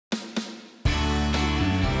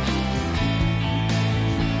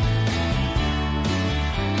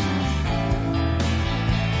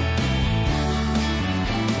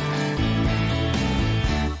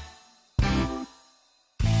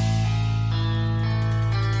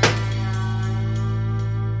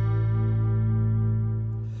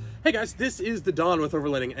Hey guys, this is the Don with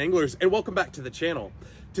Overlanding Anglers, and welcome back to the channel.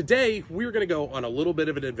 Today, we're going to go on a little bit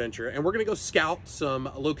of an adventure, and we're going to go scout some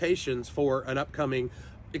locations for an upcoming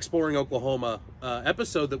Exploring Oklahoma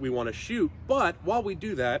episode that we want to shoot. But while we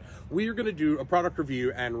do that, we are going to do a product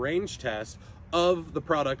review and range test of the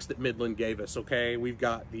products that Midland gave us, okay? We've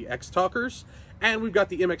got the X-Talkers, and we've got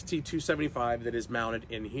the MXT275 that is mounted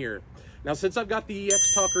in here. Now, since I've got the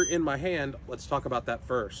X-Talker in my hand, let's talk about that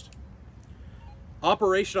first.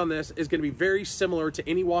 Operation on this is going to be very similar to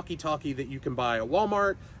any walkie-talkie that you can buy at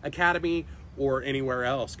Walmart, Academy, or anywhere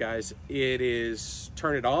else, guys. It is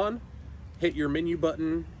turn it on, hit your menu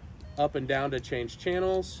button up and down to change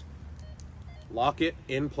channels, lock it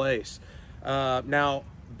in place. Now,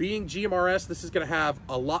 being GMRS, this is going to have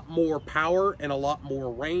a lot more power and a lot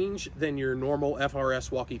more range than your normal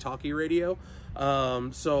FRS walkie-talkie radio.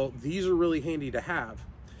 So these are really handy to have.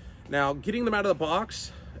 Now, getting them out of the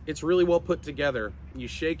box, it's really well put together. You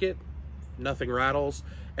shake it, nothing rattles.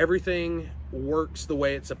 Everything works the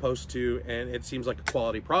way it's supposed to, and it seems like a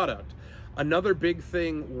quality product. Another big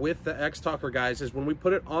thing with the X-Talker, guys, is when we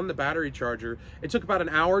put it on the battery charger, it took about an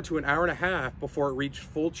hour to an hour and a half before it reached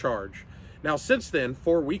full charge. Now, since then,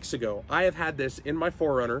 4 weeks ago, I have had this in my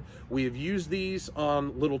 4Runner. We have used these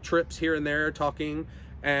on little trips here and there, talking.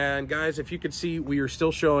 And guys, if you could see, we are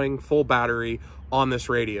still showing full battery on this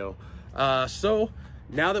radio. So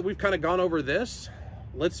now that we've kind of gone over this,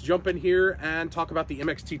 let's jump in here and talk about the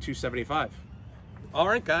MXT275. All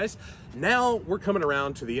right, guys, now we're coming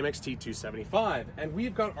around to the MXT275, and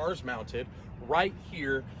we've got ours mounted right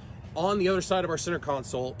here on the other side of our center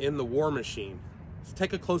console in the War Machine. Let's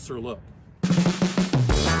take a closer look.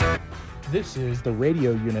 This is the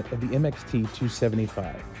radio unit of the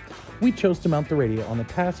MXT275. We chose to mount the radio on the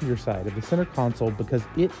passenger side of the center console because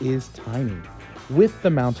it is tiny. With the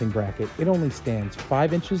mounting bracket, it only stands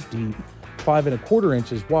 5 inches deep, 5 1/4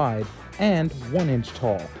 inches wide, and 1 inch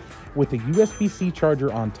tall. With a USB-C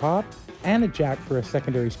charger on top and a jack for a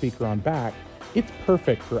secondary speaker on back, it's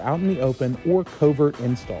perfect for out in the open or covert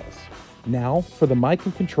installs. Now for the mic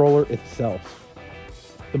and controller itself.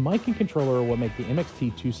 The mic and controller are what make the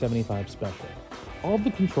MXT275 special. All of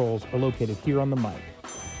the controls are located here on the mic.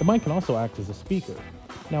 The mic can also act as a speaker.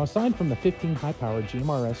 Now, aside from the 15 high-powered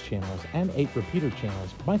GMRS channels and 8 repeater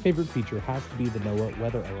channels, my favorite feature has to be the NOAA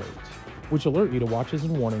weather alerts, which alert you to watches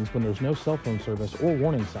and warnings when there's no cell phone service or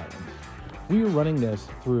warning sirens. We are running this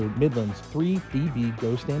through Midland's 3 dB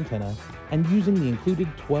Ghost antenna and using the included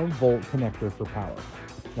 12-volt connector for power.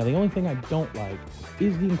 Now, the only thing I don't like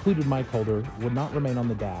is the included mic holder would not remain on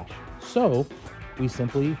the dash, so we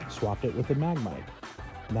simply swapped it with a mag mic.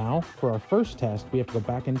 Now, for our first test, we have to go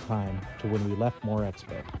back in time to when we left Moore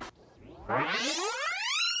Expo.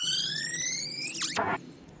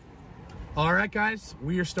 All right, guys,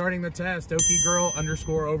 we are starting the test. Okie Girl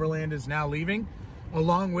 _ Overland is now leaving,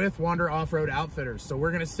 along with Wander Off-Road Outfitters. So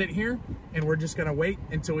we're gonna sit here and we're just gonna wait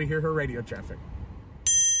until we hear her radio traffic.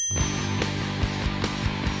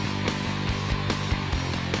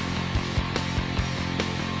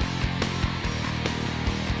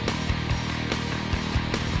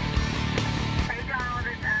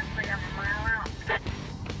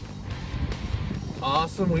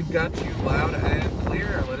 Awesome, we've got you loud and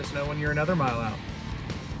clear. Let us know when you're another mile out.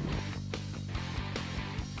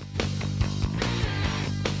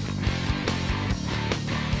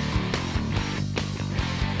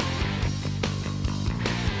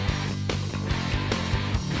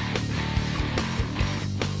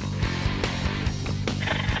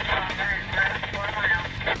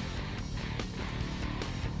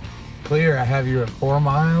 Clear, I have you at 4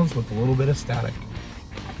 miles with a little bit of static.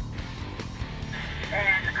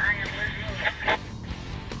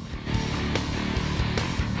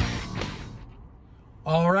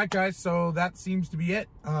 All right, guys, so that seems to be it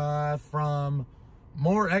from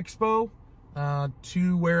Moore Expo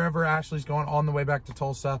to wherever Ashley's going on the way back to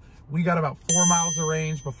Tulsa. We got about 4 miles of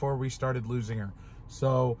range before we started losing her.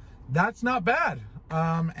 So that's not bad.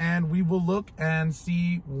 And we will look and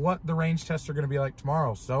see what the range tests are going to be like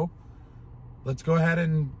tomorrow. So let's go ahead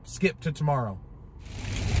and skip to tomorrow.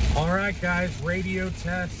 All right, guys, radio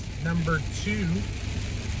test number 2.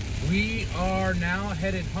 We are now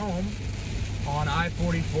headed home on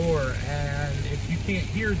I-44, and if you can't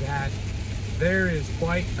hear that, there is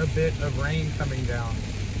quite a bit of rain coming down.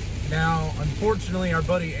 Now, unfortunately, our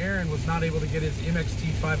buddy Aaron was not able to get his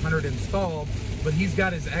MXT500 installed, but he's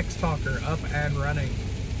got his X-Talker up and running.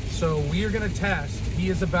 So we are going to test. He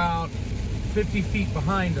is about 50 feet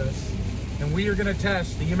behind us, and we are going to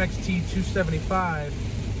test the MXT275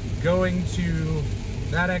 going to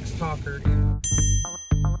that X-Talker.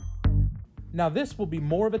 Now this will be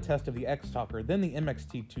more of a test of the X-Talker than the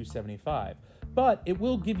MXT275, but it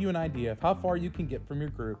will give you an idea of how far you can get from your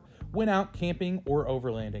group when out camping or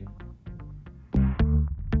overlanding.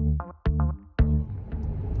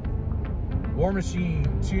 War Machine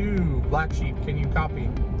 2, Black Sheep, can you copy?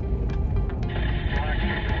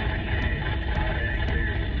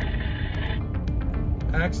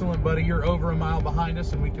 Excellent, buddy. You're over a mile behind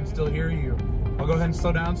us and we can still hear you. I'll go ahead and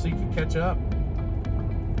slow down so you can catch up.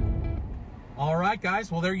 All right,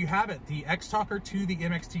 guys. Well, there you have it. The X-Talker to the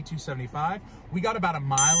MXT275. We got about 1.5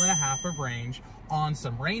 miles of range on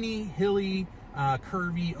some rainy, hilly,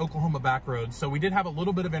 curvy Oklahoma back roads. So we did have a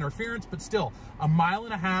little bit of interference, but still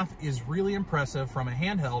 1.5 miles is really impressive from a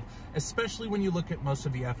handheld, especially when you look at most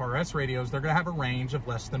of the FRS radios. They're going to have a range of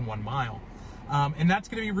less than 1 mile. And that's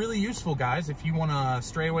going to be really useful, guys, if you want to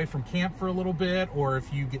stray away from camp for a little bit, or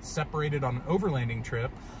if you get separated on an overlanding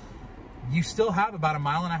trip. You still have about 1.5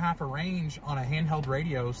 miles of range on a handheld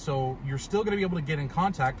radio, so you're still going to be able to get in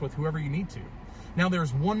contact with whoever you need to. Now,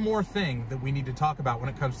 there's one more thing that we need to talk about when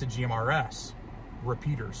it comes to GMRS: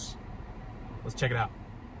 repeaters. Let's check it out.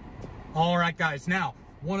 All right, guys. Now,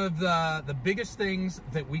 one of the biggest things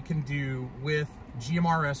that we can do with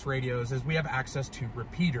GMRS radios is we have access to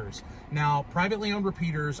repeaters. Now, privately owned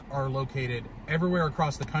repeaters are located everywhere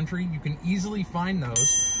across the country. You can easily find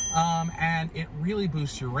those, and it really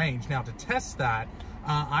boosts your range. Now, to test that,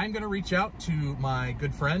 I'm going to reach out to my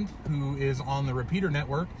good friend who is on the repeater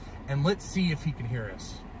network, and let's see if he can hear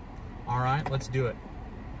us. All right, let's do it.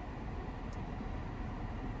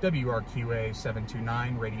 WRQA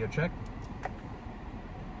 729, radio check.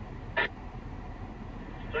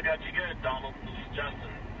 Still got you good, Donald. This is Justin.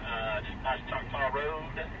 Just past Choctaw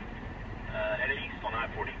Road, headed east on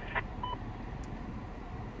I-40.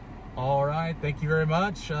 All right, thank you very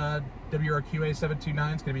much. WRQA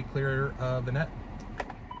 729 is going to be clear of the net.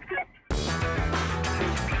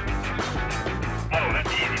 Oh, that's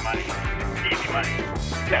easy money. Easy money.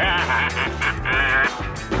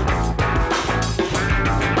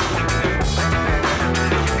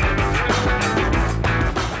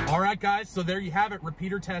 All right, guys, so there you have it.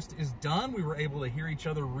 Repeater test is done. We were able to hear each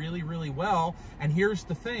other really, really well. And here's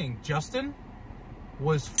the thing. Justin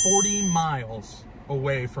was 40 miles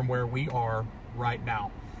away from where we are right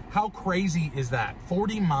now. How crazy is that?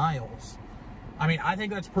 40 miles. I mean, I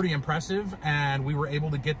think that's pretty impressive, and we were able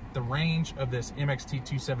to get the range of this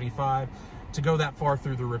MXT275 to go that far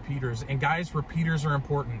through the repeaters. And guys, repeaters are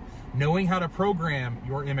important. Knowing how to program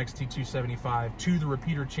your MXT275 to the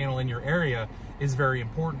repeater channel in your area is very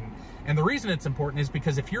important. And the reason it's important is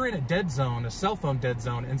because if you're in a dead zone, a cell phone dead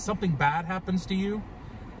zone, and something bad happens to you,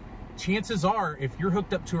 chances are, if you're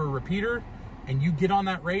hooked up to a repeater and you get on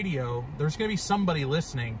that radio, there's going to be somebody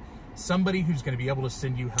listening, somebody who's going to be able to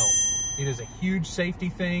send you help. It is a huge safety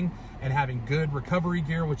thing, and having good recovery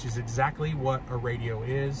gear, which is exactly what a radio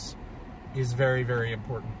is very, very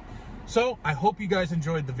important. So I hope you guys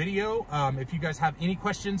enjoyed the video. If you guys have any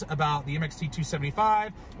questions about the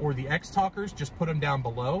MXT275 or the X-Talkers, just put them down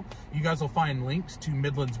below. You guys will find links to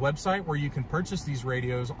Midland's website where you can purchase these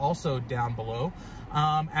radios also down below.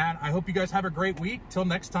 And I hope you guys have a great week. Till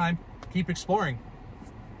next time, keep exploring.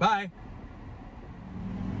 Bye.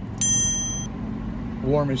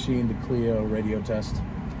 War Machine to Clio radio test.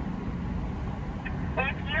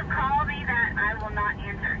 If you call me that, I will not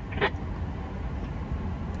answer.